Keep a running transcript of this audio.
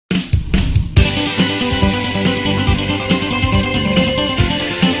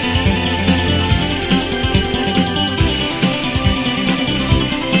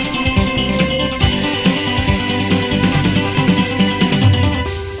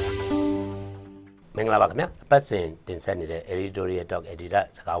လာပါခင်ဗျာအပတ်စဉ်တင်ဆက်နေတဲ့ editorial talk editor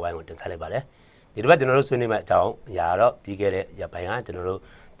စကားဝိုင်းကိုတင်ဆက်လိုက်ပါတယ်ဒီတစ်ပတ်ကျွန်တော်တို့ဆွေးနွေးမယ့်အကြောင်းအရာတော့ပြီးခဲ့တဲ့ရက်ပိုင်းကကျွန်တော်တို့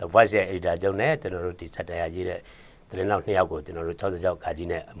The Voice ရဲ့ editor ချုပ်နဲ့ကျွန်တော်တို့ဒီဆက်တရားရေးတဲ့သတင်းလောက်2ယောက်ကိုကျွန်တော်တို့66ခါကြီး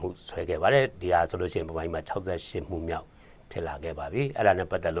နဲ့အမှုဆွဲခဲ့ပါတယ်ဒီဟာဆိုလို့ရှိရင်ပမာကြီးမှာ68မှုမြောက်ဖြစ်လာခဲ့ပါပြီအဲ့ဒါ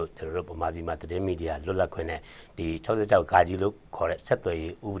နဲ့ပတ်သက်လို့ကျွန်တော်တို့ပမာကြီးမှာသတင်းမီဒီယာလွတ်လပ်ခွင့်နဲ့ဒီ66ခါကြီးလို့ခေါ်တဲ့ဆက်သွယ်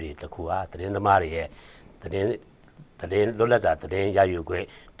ရေးဥပဒေတစ်ခုဟာသတင်းသမားတွေရဲ့သတင်းလွတ်လပ်စွာသတင်းရယူခွ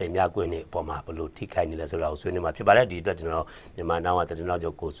င့်တင်ပြခွင့်တွေအပေါ်မှာဘယ်လိုထိခိုက်နေလဲဆိုတာကိုဆွေးနွေးမှာဖြစ်ပါတယ်ဒီအတွက်ကျွန်တော်မြန်မာနောင်ကသတင်းတော်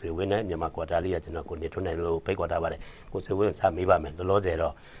ချုပ်ကိုဆွေဝင်းနဲ့မြန်မာကွာတာလေးကကျွန်တော်ကိုနေထွန်းနိုင်လို့ဖိတ်ခေါ်ထားပါတယ်ကိုဆွေဝင်းစမေးပါမယ်လောလော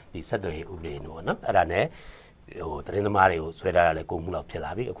ဆယ်တော့ဒီဆက်သွယ်ရေးဥပဒေနော်အဲ့ဒါနဲ့သတင်းသမားတွေကိုဆွဲထားတာလည်းကိုမှု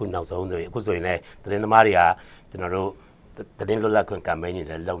လောက်ဖြစ်လာပြီအခုနောက်ဆုံးဆိုရင်အခုဆိုရင်လည်းသတင်းသမားတွေကကျွန်တော်တို့သတင်းလွတ်လပ်ခွင့်ကမ်ပိန်း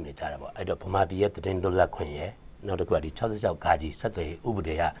တွေလည်းလုပ်နေကြတာပေါ့အဲ့တော့ဗမာပြည်ရဲ့သတင်းလွတ်လပ်ခွင့်ရဲ့နောက်တစ်ခုကဒီ66ခါကြီးဆက်သွယ်ရေးဥပ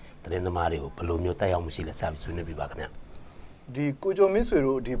ဒေကသတင်းသမားတွေကိုဘယ်လိုမျိုးတက်ရောက်မှုရှိလဲစပြီးဆွေးနွေးပြပါခင်ဗျဒီကိုကျော်မင်းဆွေ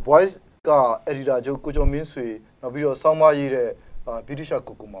တို့ဒီ voice က editor ချုပ်ကိုကျော်မင်းဆွေနောက်ပြီးတော့စောင်းမရေးတဲ့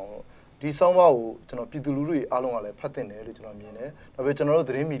ဗြိတိရှကိုမောင်တို့ဒီစောင်းမကိုကျွန်တော်ပြည်သူလူထုတွေအားလုံးကလည်းဖတ်တင်တယ်လို့ကျွန်တော်မြင်တယ်နောက်ပြီးကျွန်တော်တို့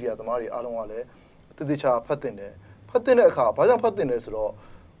သတင်းမီဒီယာသမားတွေအားလုံးကလည်းတိတိကျကျဖတ်တင်တယ်ဖတ်တင်တဲ့အခါဘာကြောင့်ဖတ်တင်လဲ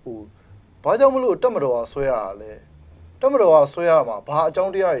ဆိုတော့ဘာကြောင့်မလို့တက်မတော်ကဆွဲရတာလဲတက်မတော်ကဆွဲရမှာဘာ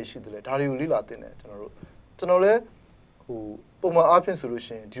အကြောင်းတရားတွေရှိသလဲဒါတွေကိုလေ့လာတင်တယ်ကျွန်တော်လည်းပုံမှန်အားဖြင့်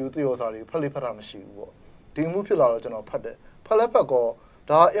ဆိုလို့ရှိရင်ဒီလိုသရောစာတွေဖတ်လေးဖတ်တာမရှိဘူးပေါ့ဒီမှုဖြစ်လာတော့ကျွန်တော်ဖတ်တယ်ဖတ်လက်ဖတ်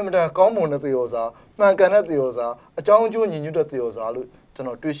ကောဒါအင်မတန်ကောင်းမွန်တဲ့သရောစာမှန်ကန်တဲ့သရောစာအကြောင်းအကျိုးညီညွတ်တဲ့သရောစာလို့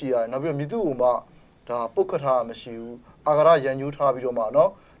ကျွန်တော်တွေ့ရှိရတယ်နောက်ပြီးတော့မြစ်သူ့ဥမာဒါပုတ်ခတ်ထားတာမရှိဘူးအာဃာရရန်ညှိုးထားပြီးတော့မှနော်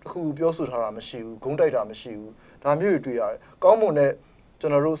တခုပြောဆိုထားတာမရှိဘူးဂုံးတိုက်တာမရှိဘူးဒါမျိုးတွေတွေ့ရတယ်ကောင်းမွန်တဲ့ကျွ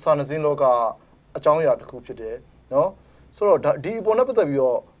န်တော်တို့စာနယ်ဇင်းလောကအကြောင်းအရာတစ်ခုဖြစ်တယ်နော်ဆိုတော့ဒီအပေါ်နဲ့ပတ်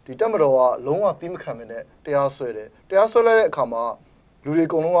သက်ပြီးတော့ဒီတက်မတော်ကလုံးဝသီးမခံမနဲ့တရားစွဲတယ်တရားစွဲလိုက်တဲ့အခါမှာလူတွေအ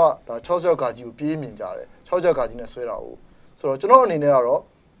ကုန်လုံးကဒါ66ခါကြီးကိုပြေးမြင်ကြတယ်66ခါကြီးနဲ့ဆွဲတာကိုဆိုတော့ကျွန်တော်အနေနဲ့ကတော့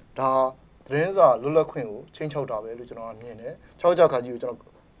ဒါသတင်းစာလွတ်လပ်ခွင့်ကိုချိန်ချောက်တာပဲလို့ကျွန်တော်ကမြင်တယ်66ခါကြီးကိုကျွန်တော်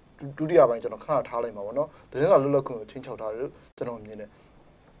ဒုတိယပိုင်းကျွန်တော်ခဏထားလိုက်မှာပေါ့နော်သတင်းစာလွတ်လပ်ခွင့်ကိုချိန်ချောက်တာလို့ကျွန်တော်မြင်တယ်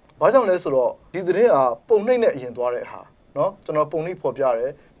ဘာကြောင့်လဲဆိုတော့ဒီသတင်းကပုံနှိမ့်နဲ့အရင်သွားတဲ့ဟာနော်ကျွန်တော်ပုံနှိမ့်ဖော်ပြတယ်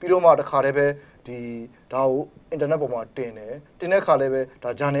ပြီးတော့မှတခါတည်းပဲဒီဒါကိုအင်တာနက်ပေါ်မှာတင်တယ်တင်တဲ့ခါလ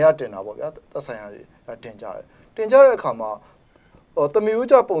ည်းပဲဒါဂျာနယ်ကတင်တာပေါ့ဗျာသက်ဆိုင်ရာတွေတင်ကြတယ်တင်ကြတဲ့အခါမှာတမီဦး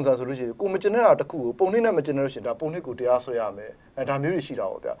ကြပုံစံဆိုလို့ရှိရင်ကိုမကျင်တဲ့တာတစ်ခုကိုပုံနှိမ့်နဲ့မကျင်တဲ့လို့ရှိရင်ဒါပုံနှိမ့်ကိုတရားစွဲရမယ်ဒါမျိုးတွေ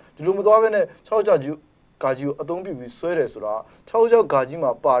ရှိတာပေါ့ဗျာဒီလိုမသွားဘဲနဲ့6ကြောက်ကြီးကာကြီးကိုအသုံးပြုပြီးစွဲတယ်ဆိုတာ6ကြောက်ကာကြီး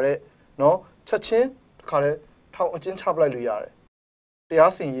မှာပါတဲ့နော်ချက်ချင်းတခါတည်းထောင်အချင်းချပလိုက်လို့ရတယ်တ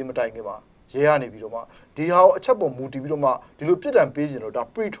ရားစီရင်ရေးမတိုင်ခင်မှာရဲရနေပြီးတော့မှဒီဟာကိုအချက်ပေါ်မူတည်ပြီးတော့မှဒီလိုပြစ်ဒဏ်ပေးခြင်းလို့ဒါ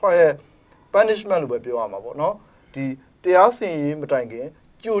pre-trial punishment လို့ပဲပြောရမှာပေါ့နော်ဒီတရားစီရင်ရေးမတိုင်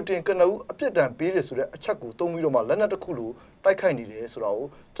ခင်ကြိုတင်ကနဦးအပြစ်ဒဏ်ပေးတယ်ဆိုတဲ့အချက်ကိုသုံးပြီးတော့မှလက်နက်တစ်ခုလိုတိုက်ခိုက်နေတယ်ဆိုတာ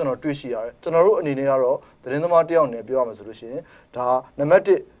ကိုကျွန်တော်တွေ့ရှိရတယ်ကျွန်တော်တို့အနေနဲ့ကတော့သတင်းသမားတယောက်နဲ့ပြောရမှာဆိုလို့ရှိရင်ဒါနံပါတ်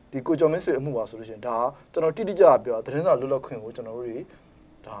1ဒီကိုကျော်မင်းဆွေအမှုပါဆိုလို့ရှိရင်ဒါကျွန်တော်တိတိကျကျပြောသတင်းစာလွတ်လပ်ခွင့်ကိုကျွန်တော်တို့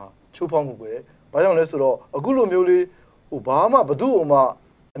တွေဒါချိုးဖောက်မှုပဲဘာကြောင့်လဲဆိုတော့အခုလိုမျိုးလေးဘာမှဘသူ့မှ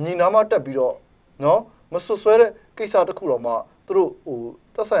အမြင်နာမှတက်ပြီးတော့နော်မဆွဆွဲတဲ့ကိစ္စ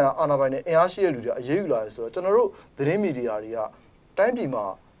တစ်ခုတော့မှသူတို့သက်ဆိုင်ရာအာဏာပိုင်တွေအင်အားရှိတဲ့လူတွေအရေးယူလာတယ်ဆိုတော့ကျွန်တော်တို့သတင်းမီဒီယာတွေကတိုင်းပြည်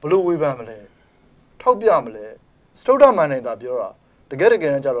မှာဘလို့ဝေဖန်မလဲထောက်ပြမလဲစတုဒ္ဓမန်နိုင်တာပြောတာတကယ်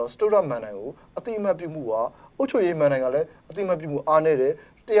တမ်းကျတော့စတုဒ္ဓမန်နိုင်ကိုအတိအမှတ်ပြုမှုကအုပ်ချုပ်ရေးမန်နိုင်ကလည်းအတိအမှတ်ပြုမှုအားနေ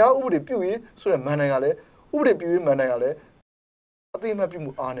တယ်တရားဥပဒေပြုရေးဆိုတဲ့မန်နိုင်ကလည်းဥပဒေပြုရေးမန်နိုင်ကလည်းအတိအမှတ်ပြု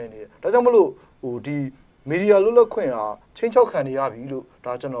မှုအားနေတယ်ဒါကြောင့်မလို့ဒီမီဒီယာလွတ်လပ်ခွင့်ဟာချင်းချောက်ခံနေရပြီလို့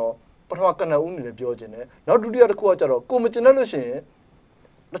ဒါကျွန်တော်ပထမကနဦးအနေနဲ့ပြောခြင်းတယ်နောက်ဒုတိယတစ်ခုကကျတော့ကိုမကျင်တဲ့လို့ရှိ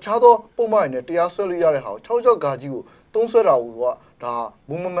ရင်တခြားသောပုံမှန်နဲ့တရားစွဲလို့ရတဲ့ဟာကို66ခါကြီးကိုသုံးဆွဲတာကိုကဒါ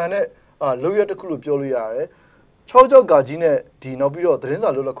မူမမှန်တဲ့လုပ်ရတစ်ခုလို့ပြောလို့ရတယ်66ခါကြီးနဲ့ဒီနောက်ပြီးတော့သတ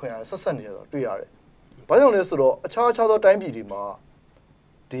င်းစာလွတ်လပ်ခွင့်အားဆက်ဆက်နေရတော့တွေ့ရတယ်ဘာကြောင့်လဲဆိုတော့အခြားသောတိုင်းပြည်တွေ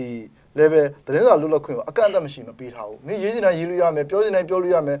မှာဒီ level သတင်းစာလွတ်လပ်ခွင့်ကိုအကန့်အသတ်မရှိမပေးထားဘူးမင်းရေးချင်တိုင်းရေးလို့ရမယ်ပြောချင်တို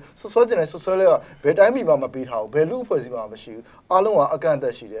င်းပြောလို့ရမယ်ဆွဆွဲချင်တိုင်းဆွဆွဲလို့ရဘယ်တိုင်းပြည်မှာမပေးထားဘူးဘယ်လူအဖွဲ့အစည်းမှာမရှိဘူးအားလုံးကအကန့်အသ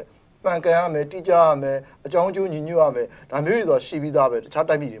တ်ရှိတယ်မှန်ကန်ရမယ်တိကျရမယ်အကြောင်းအကျိုးညီညွတ်ရမယ်ဒါမျိုးတွေဆိုရှိပြီးသားပဲ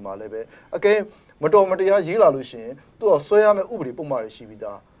တခြားတိုင်းပြည်တွေမှာလည်းပဲအကဲမတော်မတရားရေးလာလို့ရှိရင်သူကဆွဲရမယ်ဥပဒေပုံမှန်တွေရှိပြီး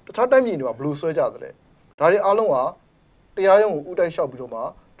သားတခြားတိုင်းပြည်တွေမှာဘယ်လိုဆွဲကြသလဲဒါတွေအားလုံးကတရားရုံးကိုဥတိုက်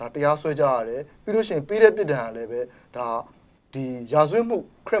လျှောက်ပြီးတော့မှဒါတရားစွဲကြရတယ်ပြီးလို့ရှိရင်ပေးတဲ့ပြစ်ဒဏ်ကလည်းပဲဒါဒီရာဇဝတ်မှု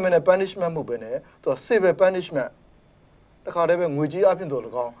criminal punishment မှုပဲနဲ့သူက civil punishment တခါတည်းပဲငွေကြေးအပြင်တော့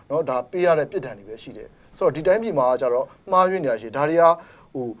၎င်းเนาะဒါပေးရတဲ့ပြစ်ဒဏ်တွေပဲရှိတယ်ဆိုတော့ဒီတိုင်းပြည်မှာကျတော့မှားယွင်းနေရရှိဒါတွေ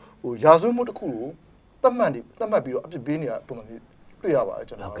ကရာဇဝတ်မှုတစ်ခုကိုသတ်မှတ်ပြီးတော့အပြစ်ပေးနေတာပုံစံမျိုး တွေ့ရပါတယ်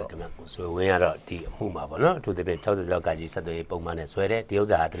ကျွန်တော် ဟုတ်ကဲ့ခင်ဗျဆိုဝင်ရတော့ဒီအမှုမှာပေါ့နော်အထူးသဖြင့်60လောက်ကကြီးဆက်သွယ်ရေးပုံမှန်နဲ့ဆွဲတယ်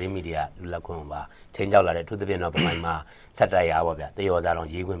တရုတ်စာသတင်းမီဒီယာလူလက်ခွန်းပါချိန်ကြောက်လာတဲ့အထူးသဖြင့်တော့ပမိုင်းမှာဆက်တိုက်ရပါဗျတရောစားတော့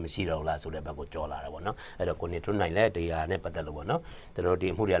ရေးခွင့်မရှိတော့လားဆိုတဲ့ဘက်ကိုကြောလာတယ်ပေါ့နော်အဲ့တော့ကိုနေထွန်းနိုင်လဲဒီဟာနဲ့ပတ်သက်လို့ပေါ့နော်ကျွန်တော်တို့ဒီ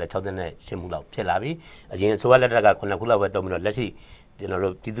အမှုတွေကလည်း68မှုလောက်ဖြစ်လာပြီအရင်အစိုးရလက်ထက်က9ခုလောက်ပဲတုံးပြီးတော့လက်ရှိကျွန်တော်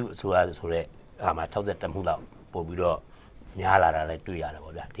တို့ပြည်သူ့အစိုးရဆိုတဲ့ဟာမှာ61မှုလောက်ပို့ပြီးတော့များလာတာလည်းတွေ့ရတယ်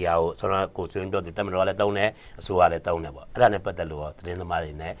ပေါ့ဗျာဒီဟာကိုဆိုတော့ကိုဆွေးနွေးပြောသူတက်မတော်လည်းတုံးတယ်အစိုးရလည်းတုံးတယ်ပေါ့အဲ့ဒါနဲ့ပတ်သက်လို့သတင်းသ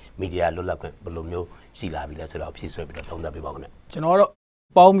မားတွေနဲ့မီဒီယာလွတ်လပ်ခွင့်ဘယ်လိုမျိုးရှိလာပြီလဲဆိုတော့ဖြည့်ဆွဲပြီးတော့သုံးသပ်ပေးပါဦးခင်ဗျ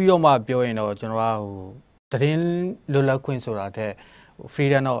ကျွန်တော်တော့ပေါင်းပြီးတော့မှပြောရင်တော့ကျွန်တော်ကဟိုသတင်းလွတ်လပ်ခွင့်ဆိုတာတဲ့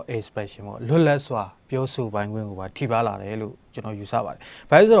freedom of expression ပေါ့လွတ်လပ်စွာပြောဆိုပိုင်ခွင့်ကိုပါထိပါလာတယ်လို့ကျွန်တော်ယူဆပါတယ်။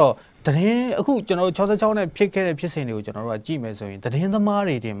ဘာလို့ဆိုတော့သတင်းအခုကျွန်တော်66နဲ့ဖြစ်ခဲ့တဲ့ဖြစ်စဉ်တွေကိုကျွန်တော်တို့ကကြည့်မယ်ဆိုရင်သတင်းသ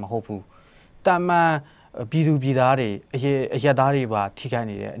မားတွေတင်မဟုတ်ဘူး။တာမန်ပြည်သူပြည်သားတွေအရက်သားတွေပါထိခိုက်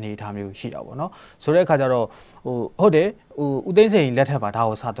နေတဲ့အနေအထားမျိုးရှိတာပေါ့နော်ဆိုတဲ့အခါကျတော့ဟုတ်တယ်ဦးသိန်းစိန်လက်ထက်မှာဒါ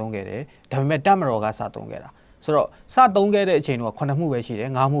ကိုစသုံးခဲ့တယ်ဒါပေမဲ့တပ်မတော်ကစသုံးခဲ့တာဆိုတော့စသုံးခဲ့တဲ့အချိန်တော့9မှုပဲရှိတယ်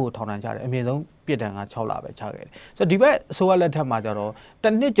9မှုကိုထောင်ဒဏ်ချတယ်အမြင့်ဆုံးပြစ်ဒဏ်က6လပဲချခဲ့တယ်ဆိုတော့ဒီဘက်အစိုးရလက်ထက်မှာကျတော့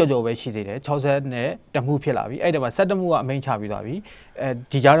တစ်နှစ်ကျော်ကျော်ပဲရှိသေးတယ်60နဲ့တမှုဖြစ်လာပြီအဲ့ဒါမှာ17မှုကအမိန့်ချပြီးသွား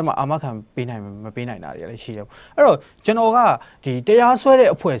ပြီဒီကြားထဲမှာအာမခံပေးနိုင်မပေးနိုင်တာတွေလည်းရှိတယ်အဲ့တော့ကျွန်တော်ကဒီတရားစွဲတဲ့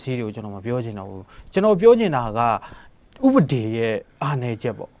အဖွဲ့အစည်းတွေကိုကျွန်တော်မပြောချင်တော့ဘူးကျွန်တော်ပြောချင်တာကဥပဒေရဲ့အာဏာချ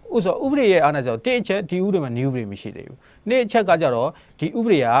က်ပေါ့ဥဆိုဥပဒေရဲ့အာဏာချက်တိအချက်ဒီဥပဒေမှာနေဥပဒေမရှိသေးဘူးနေ့အချက်ကကြတော့ဒီဥပ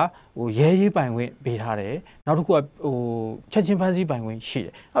ဒေကဟိုရဲရေးပိုင်ခွင့်ပေးထားတယ်နောက်တစ်ခုကဟိုချက်ချင်းဖန်ဆီးပိုင်ခွင့်ရှိ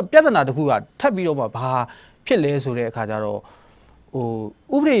တယ်ပြဿနာတစ်ခုကထပ်ပြီးတော့မှဘာဖြစ်လဲဆိုတဲ့အခါကျတော့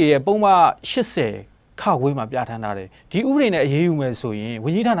ဟိုဥပဒေရဲ့ပုံမှန်80ခါဝေးမှာပြဋ္ဌာန်းထားတယ်ဒီဥပဒေနဲ့အရေးယူမယ်ဆိုရင်ဝ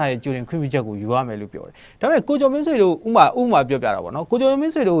န်ကြီးဌာနရဲ့ကြိုတင်ခွင့်ပြုချက်ကိုယူရမယ်လို့ပြောတယ်ဒါပေမဲ့ကိုကျော်မင်းဆွေတို့ဥမာပြောပြတာပေါ့နော်ကိုကျော်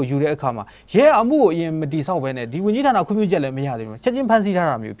မင်းဆွေတို့ကိုယူတဲ့အခါမှာရဲအမှုကိုအရင်မတီဆောက်ဘဲနဲ့ဒီဝန်ကြီးဌာနခွင့်ပြုချက်လည်းမရသေးဘူးချက်ချင်းဖန်ဆီး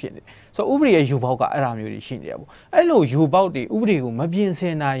ထားတာမျိုးဖြစ်နေဆိုတော့ဥပဒေရဲ့ယူပေါက်ကအဲ့ဒါမျိုးတွေရှိနေရပေါ့အဲ့လိုယူပေါက်တွေဥပဒေကိုမပြင်ဆ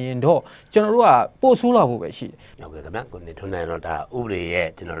င်နိုင်ရင်တော့ကျွန်တော်တို့ကပို့ဆိုးလာဖို့ပဲရှိတယ်ဟုတ်ကဲ့ခင်ဗျကိုနေထွန်းနိုင်တော့ဒါဥပဒေရဲ့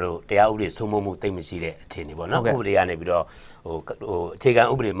ကျွန်တော်တို့တရားဥပဒေစိုးမိုးမှုသိမ့်မရှိတဲ့အခြေအနေပေါ့နော်ဥပဒေကနေပြီးတော့ဟိုအ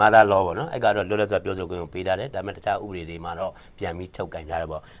ခြေခံဥပဒေမာသာလောပေါ့နော်အဲ့ကတော့လွတ်လပ်စွာပြောဆိုခွင့်ကိုပေးထားတယ်ဒါပေမဲ့တခြားဥပဒေတွေမှာတော့ပြန်ပြီးထုတ်ကင်ထား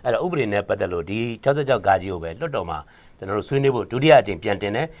တယ်ပေါ့အဲ့တော့ဥပဒေနဲ့ပတ်သက်လို့ဒီ66ကာကြီးကိုပဲလွတ်တော်မှာကျွန်တော်တို့ဆွေးနွေးဖို့ဒုတိယအကြိမ်ပြန်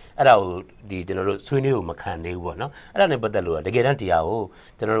တင်တယ်အဲ့ဒါကိုဒီကျွန်တော်တို့ဆွေးနွေးဖို့မခံသေးဘူးပေါ့နော်အဲ့ဒါနဲ့ပတ်သက်လို့တကယ်တမ်းတရား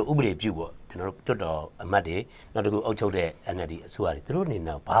ကိုကျွန်တော်တို့ဥပဒေပြုပေါ့ကျွန်တော်တို့တွတ်တော်အမတ်တွေနောက်တစ်ခုအုပ်ချုပ်တဲ့ NLD အစိုးရတွေသူတို့အနေ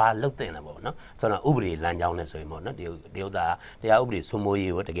နဲ့ဘာလုပ်တင်လဲပေါ့နော်ဆိုတော့ဥပဒေလမ်းကြောင်းနဲ့ဆိုရင်ပေါ့နော်ဒီဥစ္စာတရားဥပဒေစိုးမိုး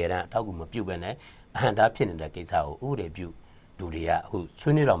ရေးကိုတကယ်တမ်းအထောက်အကူမပြုဘဲနဲ့အဟံတားဖြစ်နေတဲ့ကိစ္စကိုဥပဒေပြုလူတွေက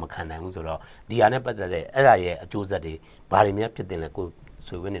အခုဆွေးနွေးတော့မခံနိုင်ဘူးဆိုတော့ဒီဟာနဲ့ပတ်သက်တဲ့အဲ့ဒါရဲ့အကျိုးဆက်တွေဘာတွေများဖြစ်တင်လဲကို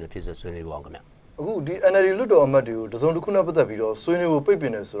ဆွေးနွေးနေတဲ့ဖြစ်ဆွေးနွေးပါအောင်ခင်ဗျအခုဒီ NLD လွတ်တော်အမတ်တွေကိုတစုံတစ်ခုနဲ့ပတ်သက်ပြီးတော့ဆွေးနွေးဖို့ပိတ်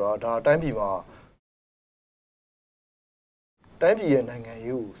ပင်နေဆိုတာဒါတိုင်းပြည်မှာတိုင်းပြည်ရဲ့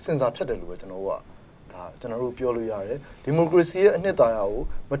နိုင်ငံရေးကိုစဉ်းစားဖြတ်တယ်လို့ပဲကျွန်တော်တို့ပြောလို့ရတယ်ဒီမိုကရေစီရဲ့အနှစ်သာရကို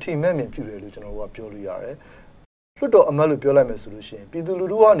မထီမဲ့မြင်ပြုတယ်လို့ကျွန်တော်တို့ကပြောလို့ရတယ်လွတ်တော်အမတ်လို့ပြောလိုက်မယ်ဆိုလို့ရှိ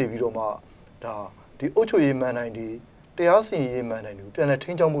ရင်ပြည်သူလူထုကနေပြီးတော့မှဒါဒီအုပ်ချုပ်ရေးမန်တိုင်းတွေတရားစီရင်ရေးမန်တိုင်းတွေကိုပြန်လည်ထိ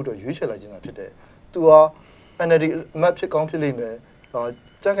န်းချောင်းမှုအတွက်ရွေးချယ်လိုက်ခြင်းသာဖြစ်တယ်သူက NLD အမတ်ဖြစ်ကောင်းဖြစ်လိမ့်မယ်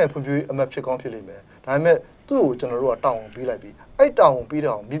ကြံ့ခိုင်ဖွံ့ဖြိုးရေးအမတ်ဖြစ်ကောင်းဖြစ်လိမ့်မယ်ဒါပေမဲ့သူ့ကိုကျွန်တော်တို့ကတောင်းဝန်ပေးလိုက်ပြီးအဲ့တောင်းဝန်ပေး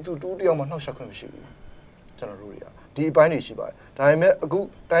တဲ့အောင်ပြည်သူတူတယောက်မှနှောက်ယှက်ခွင့်မရှိဘူးကျွန်တော်တို့တွေကဒီအပိုင်းတွေရှိပါတယ်ဒါပေမဲ့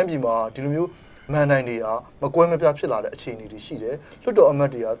အခုတိုင်းပြည်မှာဒီလိုမျိုးမန်တိုင်းတွေကမကွဲမပြားဖြစ်လာတဲ့အခြေအနေတွေရှိတယ်လွတ်တော်အ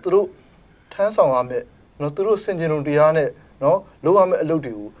မတ်တွေကသူတို့ထမ်းဆောင်ရမယ့်နော်သူတို့စင်ကြင်လုံးတရားနဲ့နော်လုပ်ရမယ့်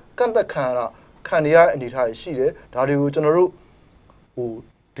အလုပ်တွေကိုကန့်သက်ခံရတဲ့အနေအထားရှိတယ်ဒါတွေကိုကျွန်တော်တို့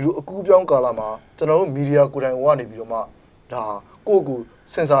ဟိုဒီလိုအကူပြောင်းကာလမှာကျွန်တော်တို့မီဒီယာကိုယ်တိုင်ကနေပြီးတော့မှဒါ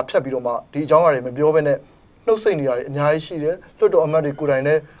ကိုစင်စာဖြတ်ပြီးတော့မှဒီအကြောင်းအရာတွေမပြောဘဲနဲ့နှုတ်ဆက်နေတာတွေအများကြီးရှိတယ်လွတ်တော်အမတ်တွေကိုယ်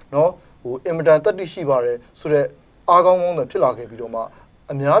တိုင်လည်းနော်ဟိုအင်မတန်တတ်သိရှိပါတယ်ဆိုတော့အားကောင်းကောင်းတွေဖြစ်လာခဲ့ပြီးတော့မှ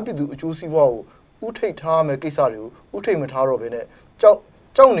အများပြည်သူအကျိုးစီးပွားကိုဥထိတ်ထားမယ်ကိစ္စတွေကိုဥထိတ်မထားတော့ဘဲ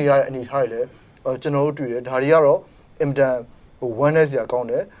နဲ့ကြောက်နေရတဲ့အနေအထားတွေလည်းကျွန်တော်တို့တွေ့တယ်ဒါတွေကတော့အင်မတန်ဟိုဝမ်းနည်းစရာကောင်း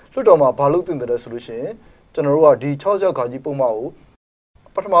တယ်လွတ်တော်မှာဘာလို့တင်တယ်လဲဆိုလို့ရှိရင်ကျွန်တော်တို့ကဒီ66ခါကြီးပုံမှန်ကို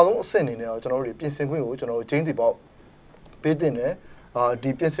ပထမဆုံးအဆင့်အနေနဲ့ကျွန်တော်တို့ပြင်ဆင်ခွင့်ကိုကျွန်တော်တို့ဂျင်းတီပေါက်ပေးတင်တယ်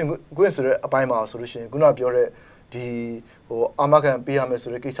ဒီပြင်ဆင်ခွင့်ဆိုတဲ့အပိုင်းမှာဆိုလို့ရှိရင်ခုနပြောတဲ့ဒီဟိုအာမခံပေးရမယ်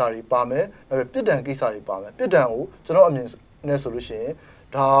ဆိုတဲ့ကိစ္စတွေပါမယ်နောက်ပြစ်ဒဏ်ကိစ္စတွေပါမယ်ပြစ်ဒဏ်ကိုကျွန်တော်အမြင်နဲ့ဆိုလို့ရှိရင်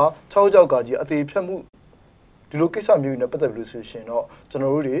ဒါ66ခါကြီးအသေးဖြတ်မှုဒီလိုကိစ္စမျိုးတွေနဲ့ပတ်သက်လို့ဆိုရှင်တော့ကျွန်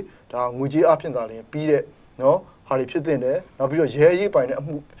တော်တို့တွေဒါငွေကြေးအဖြစ်သာလျှင်ပြီးတဲ့နော်ဟာတွေဖြစ်တဲ့နောက်ပြီးတော့ရဲအရေးပိုင်တဲ့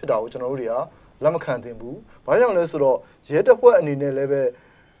အမှုဖြစ်တာကိုကျွန်တော်တို့တွေကလက်မခံသင့်ဘူး။ဘာကြောင့်လဲဆိုတော့ရဲတပ်ဖွဲ့အနေနဲ့လ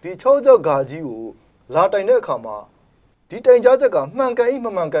ည်းပဲဒီ66ခါကြီးကိုလာတိုင်တဲ့အခါမှာဒီတိုင်ကြားချက်ကမှန်ကန်၏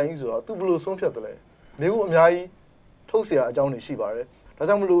မမှန်ကန်၏ဆိုတော့သူဘယ်လိုဆုံးဖြတ်တယ်လဲ။မိကိုအများကြီးထုတ်เสียအကြောင်းတွေရှိပါတယ်။ဒါ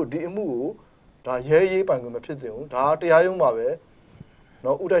ကြောင့်မလို့ဒီအမှုကိုဒါရဲရေးပိုင်ခွင့်မဖြစ်သင့်ဘူး။ဒါတရားရုံး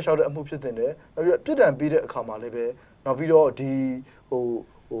မှာပဲနော်ဥဒတ်လျှောက်တဲ့အမှုဖြစ်တဲ့နောက်ပြီးပြစ်ဒဏ်ပေးတဲ့အခါမှာလည်းပဲ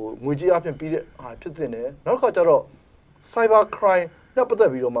နောက်ပြီးတော့ဒီငွေကြေးအပြင်ပြီးတဲ့ဟာဖြစ်တင်တယ်နောက်တစ်ခါကျတော့ cyber crime နဲ့ပတ်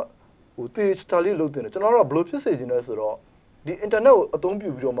သက်ပြီးတော့မှတေးချာလေးလုပ်တင်တယ်ကျွန်တော်တို့ကဘယ်လိုဖြစ်စေချင်လဲဆိုတော့ဒီ internet ကိုအသုံး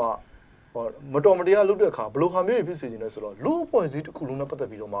ပြုပြီးတော့မှမတော်မတရားလုပ်တဲ့အခါဘယ်လိုဟာမျိုးတွေဖြစ်စေချင်လဲဆိုတော့လူအဖွဲ့အစည်းတစ်ခုလုံးနဲ့ပတ်သက်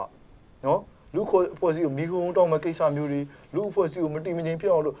ပြီးတော့မှနော်လူအဖွဲ့အစည်းကိုမိခုံတောင်းမဲ့ကိစ္စမျိုးတွေလူအဖွဲ့အစည်းကိုမတိမငြိမ်ဖြစ်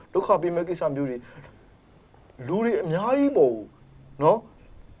အောင်လို့ဒုက္ခပေးမဲ့ကိစ္စမျိုးတွေလူတွေ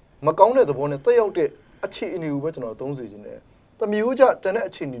အများကြီးပေါ့နော်မကောင်းတဲ့သဘောနဲ့တက်ရောက်တဲ့အခြေအနေကိုပဲကျွန်တော်သုံးစေချင်တယ်တမျိုးကြတန်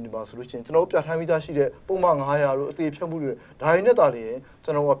တဲ့အခြေအနေတွေမှာဆိုလို့ရှိရင်ကျွန်တော်ပြဋ္ဌာန်းပြီးသားရှိတဲ့ပုံမှန်900တို့အသေးဖြတ်မှုတွေဒါတွေနဲ့တာလျင်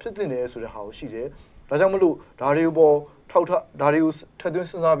ကျွန်တော်ကဖြစ်တင်တယ်ဆိုတဲ့ဟာကိုရှိတယ်ဒါကြောင့်မလို့ဒါတွေပေါ်ထောက်ထဒါတွေကိုထပ်သွင်း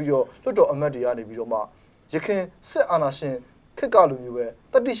စဉ်းစားပြီးတော့လွတ်တော်အမတ်တွေကနေပြီးတော့မှရခင်စစ်အာဏာရှင်ခက်ကလိုမျိုးပဲ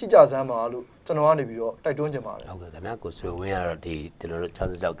တတိရှိကြစမ်းပါလို့ကျွန်တော်ကနေပြီးတော့တိုက်တွန်းချင်ပါတယ်ဟုတ်ကဲ့ခင်ဗျာကိုဆွေဝင်းကတော့ဒီကျွန်တော်တို့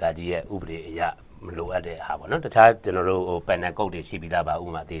66ကာကြီးရဲ့ဥပဒေအရမလိုအပ်တဲ့ဟာပေါ့နော်တခြားကျွန်တော်တို့ပန်နယ်ကုတ်တွေရှိပြီးသားပါ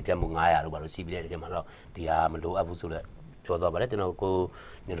ဥပမာဒီပြတ်မှု900တို့ပါလို့ရှိပြီးတဲ့အချိန်မှာတော့ဒီဟာမလိုအပ်ဘူးဆိုတော့ပြောတော့ပါတယ်ကျွန်တော်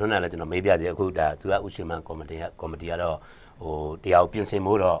ကိုနေထွန်းနိုင်လည်းကျွန်တော်မေးပြသေးအခုဒါသူကဥရှင်မန်ကော်မတီကတော့တရားပြင်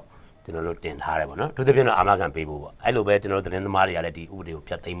ဆင်ဖို့တော့ကျွန်တော်တို့တင်ထားတယ်ပေါ့နော်သူတပြင်းတော့အာမခံပေးဖို့ပေါ့အဲ့လိုပဲကျွန်တော်တို့သတင်းသမားတွေကလည်းဒီဥပဒေကို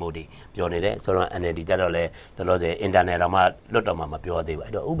ဖျက်သိမ်းဖို့ဒီပြောနေတယ်ဆိုတော့ NLD ကြတော့လဲတော်တော်စင်အင်တာနက်တော့မှလွတ်တော်မှာမပြောသေး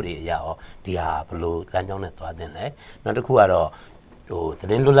ဘူးအဲ့တော့ဥပဒေအရရောဒီဟာဘလို့လမ်းကြောင်းနဲ့သွားတင်လဲနောက်တစ်ခုကတော့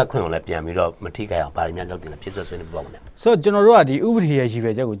သတင်းလွတ်လပ်ခွင့်ကိုလည်းပြန်ပြီးတော့မထိခိုက်အောင်ပါရမီလုပ်တင်လဲဖြစ်ဆွေးနေပေါ့ဗျာဆိုတော့ကျွန်တော်တို့ကဒီဥပဒေရဲ့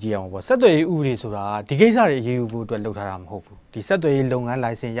ရည်ရွယ်ချက်ကိုကြည့်အောင်ပေါ့ဆက်သွယ်ရေးဥပဒေဆိုတာဒီကိစ္စတွေအရေးယူဖို့အတွက်လုပ်ထားတာမဟုတ်ဘူးဒီဆက်သွယ်ရေးလုပ်င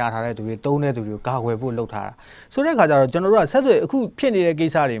န်းလိုင်စင်ရထားတဲ့သူတွေတုံးတဲ့သူတွေကိုကာကွယ်ဖို့လုပ်ထားတာဆိုတဲ့အခါကျတော့ကျွန်တော်တို့ကဆက်သွယ်အခုဖြစ်နေ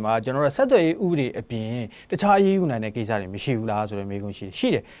တဲ့ကိစ္စတွေမှာကျွန်တော်တို့ဆက်သွယ်ရေးဥပဒေအပြင်တခြားအရေးယူနိုင်တဲ့ကိစ္စတွေမရှိဘူးလားဆိုတဲ့မေးခွန်းရှိ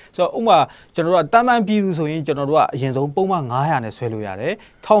တယ်ဆိုတော့ဥပမာကျွန်တော်တို့ကတာမန်ပြည်သူဆိုရင်ကျွန်တော်တို့ကအရင်ဆုံးပုံမှန်900နဲ့ဆွဲလို့ရတယ်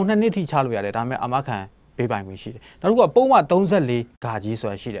ထောင်2နှစ်ထိချလို့ရတယ်ဒါပေမဲ့အာမခံပေးပိုင်ခွင့်ရှိတယ်နောက်တစ်ခုကပုံမှန်34ဂါကြီး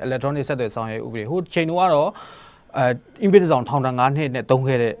ဆိုတာရှိတယ် electronic ဆက်သွယ်ဆောင်ရွက်ဥပဒေဟိုချိန်တုန်းကတော့impedance ဆောင်ထောင်9နှစ်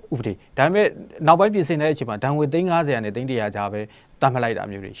နဲ့သုံးခဲ့တဲ့ဥပဒေဒါပေမဲ့နောက်ပိုင်းပြင်ဆင်တဲ့အချိန်မှာဒဏ်ငွေ350နဲ့300ကြားပဲတတ်မှတ်လိုက်တာ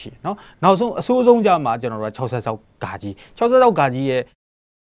မျိုးတွေရှိတယ်နော်နောက်ဆုံးအဆိုးဆုံးကြမှာကျွန်တော်တို့က66ဂါကြီး66ဂါကြီး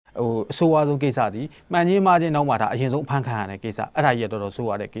ရဲ့အဆိုးအဝါဆုံးကိစ္စဒီမှန်ချင်းမှားချင်းနောက်မှာဒါအရင်ဆုံးအဖမ်းခံရတဲ့ကိစ္စ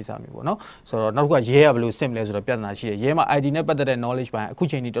အဲ့ဒါကြီးတော်တော်ဆိုးရတဲ့ကိစ္စမျိုးပေါ့နော်ဆိုတော့နောက်တစ်ခုကရဲရဘလို့စစ်မလဲဆိုတော့ပြဿနာရှိတယ်ရဲမှာ ID နဲ့ပတ်သက်တဲ့ knowledge ပိုင်း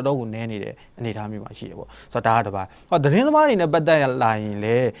အခုချိန်ထိတော်တော်ကိုနည်းနေတဲ့အနေအထားမျိုးမှာရှိတယ်ပေါ့ဆိုတော့ဒါကတစ်ပိုင်းဟောသတင်းသမားတွေနဲ့ပတ်သက်လာ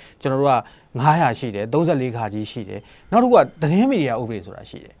ရင်လေကျွန်တော်တို့က900ရှိတယ်34ခါကြီးရှိတယ်နောက်တစ်ခုကသတင်းမီဒီယာဥပဒေ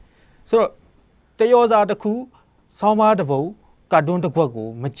ဆိုတာရှိတယ်ဆိုတော့တယောစာတစ်ခုဆောင်းပါးတစ်ပုဒ်ကာတွန်း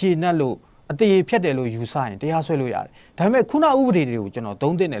တစ်ခွက်ကိုမချေနှက်လို့အသေးဖြတ်တယ်လို့ယူဆရင်တရားစွဲလို့ရတယ်ဒါပေမဲ့ခုနဥပဒေတွေကို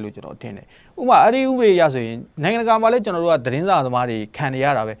ကျွန်တော်သုံးသင့်တယ်လို့ကျွန်တော်ထင်တယ်ဥပမာအဲ့ဒီဥပဒေရဆိုရင်နိုင်ငံတကာမှာလည်းကျွန်တော်တို့ကသတင်းစာသမားတွေခံနေ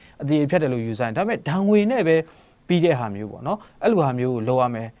ရတာပဲအသေးဖြတ်တယ်လို့ယူဆရင်ဒါပေမဲ့ဒဏ်ငွေနဲ့ပဲပြီးတဲ့ဟာမျိုးပေါ့နော်အဲ့လိုဟာမျိုးကိုလုပ်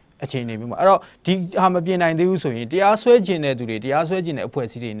ရမယ်အခြေအနေမျိုးမှာအဲ့တော့ဒီဟာမပြင်နိုင်သေးဘူးဆိုရင်တရားစွဲခြင်းတဲ့သူတွေတရားစွဲခြင်းတဲ့အဖွဲ့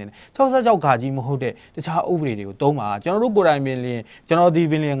အစည်းတွေနေ66ခါကြီးမဟုတ်တဲ့တခြားဥပဒေတွေကိုသုံးပါကျွန်တော်တို့ကိုယ်တိုင်ပင်လင်းကျွန်တော်ဒီ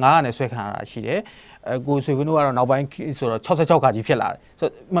ပင်လင်း900နဲ့ဆွဲခံရတာရှိတယ်ကိုဆွေကွန်းတို့ကတော့နောက်ပိုင်းဆိုတော့66ခါကြီးဖြစ်လာတယ်ဆို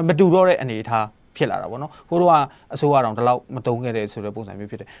တော့မတူတော့တဲ့အနေအထားဖြစ်လာတာပေါ့နော်ဟိုတော့အစိုးရတော်ဒီလောက်မတုံးခဲ့တဲ့ဆိုတဲ့ပုံစံမျိုး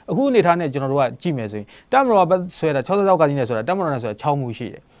ဖြစ်တယ်အခုအနေထားနဲ့ကျွန်တော်တို့ကကြည့်မယ်ဆိုရင်တမတော်ကဆွဲတာ66ခါကြီးနဲ့ဆိုတာတမတော်နဲ့ဆိုတာ6မှုရှိ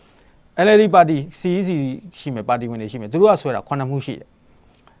တယ် LLD ပါတီ CEC ရှိမယ်ပါတီဝင်တွေရှိမယ်သူတို့ကဆွဲတာ9မှုရှိ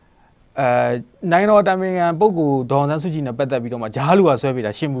တယ်နိုင်ငံတော်တိုင်ပင်ခံပုဂ္ဂိုလ်ဒေါ်အောင်ဆန်းစုကြည်နဲ့ပတ်သက်ပြီးတော့မှဂျားလူကဆွဲပေး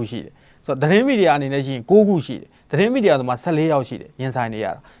တာ10မှုရှိတယ်ဆိုတော့သတင်းမီဒီယာအနေနဲ့ရှိရင်9ခုရှိတယ်သတင်းမီဒီယာဆိုမှ14ယောက်ရှိတယ်ရင်ဆိုင်နေရ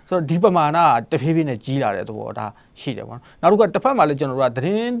တာဆိုတော့ဒီပမာဏကတဖြည်းဖြည်းနဲ့ကြီးလာတဲ့သဘောဒါရှိတယ်ပေါ့နော်နောက်တစ်ခုကတစ်ဖက်မှာလည်းကျွန်တော်တို့ကသ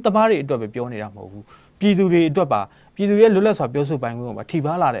တင်းသမားတွေအတွက်ပဲပြောနေတာမဟုတ်ဘူးပြည်သူတွေအတွက်ပါပြည်သူရဲ့လွတ်လပ်စွာပြောဆိုပိုင်ခွင့်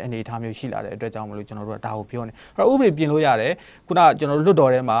ကိုပါထိပါလာတဲ့အနေအထားမျိုးရှိလာတဲ့အတွက်ကြောင့်မလို့ကျွန်တော်တို့ကဒါကိုပြောနေအဲ့တော့ဥပဒေပြင်လို့ရတယ်ခုနကကျွန်တော်တို့လွတ်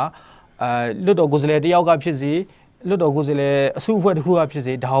တော်ထဲမှာလွတ်တော်ကိုယ်စားလှယ်တယောက်ကဖြစ်စီလွတ်တော်ကိုယ်စားလှယ်အစုအဖွဲ့တစ်ခုကဖြစ်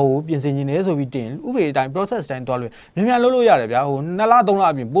စေဒါကိုပြင်ဆင်နေတယ်ဆိုပြီးတင်ဥပဒေအတိုင်း process တိုင်းသွားလို့မြန်လုပ်လို့ရတယ်ဗျာဟို2လ3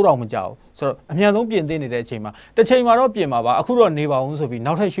လအပြင်ပို့တော့မကြောက်ဆိုတော့အမြန်ဆုံးပြင်သင့်နေတဲ့အချိန်မှာတစ်ချိန်မှာတော့ပြင်ပါပါအခုတော့နေပါအောင်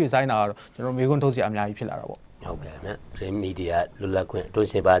ဆိုပြီးနောက်ထပ်ရွှေ့ဆိုင်တာကတော့ကျွန်တော်မေခွန်းထုတ်စရာအများကြီးဖြစ်လာတာပေါ့ဟုတ်ကဲ့နော်သတင်းမီဒီယာလွတ်လပ်ခွင့်တွ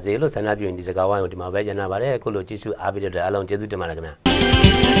န်းရှင်ပါစေလို့ဆန္ဒပြုရင်ဒီစကားဝိုင်းကိုဒီမှာပဲညနာပါတယ်အခုလိုကြည့်ရှုအားပေးတဲ့အားလုံးကျေးဇူးတင်ပါတယ်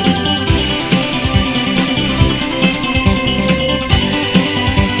ခင်ဗျာ